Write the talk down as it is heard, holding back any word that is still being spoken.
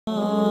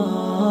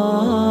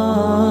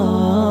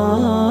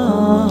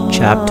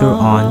chapter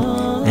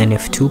on, and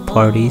if two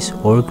parties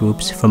or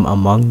groups from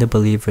among the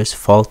believers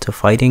fall to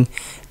fighting,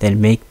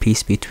 then make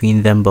peace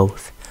between them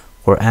both.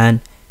 Quran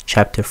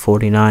chapter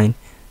 49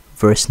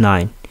 verse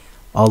 9.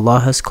 Allah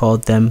has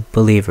called them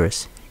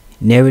believers.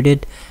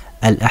 Narrated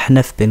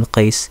Al-Ahnaf bin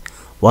Qais,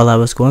 while I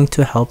was going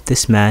to help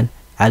this man,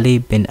 Ali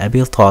bin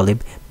Abi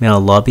Talib, may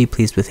Allah be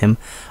pleased with him,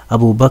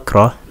 Abu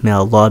Bakr, may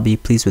Allah be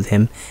pleased with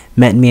him,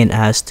 met me and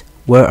asked,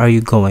 "Where are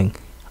you going?"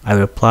 I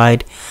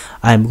replied,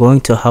 "I am going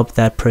to help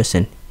that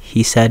person."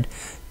 He said,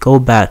 "Go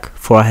back,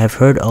 for I have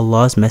heard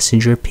Allah's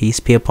Messenger, peace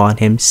be upon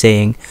him,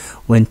 saying,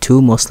 when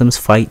two Muslims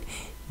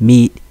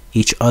meet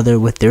each other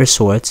with their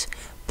swords,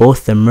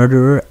 both the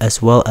murderer as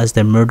well as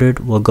the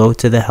murdered will go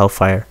to the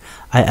hellfire."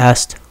 I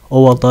asked,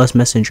 "O Allah's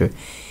Messenger,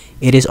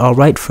 it is all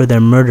right for the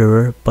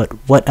murderer, but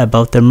what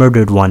about the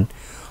murdered one?"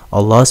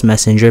 Allah's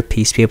Messenger,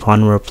 peace be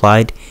upon him,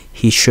 replied,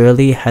 "He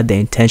surely had the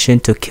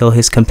intention to kill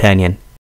his companion."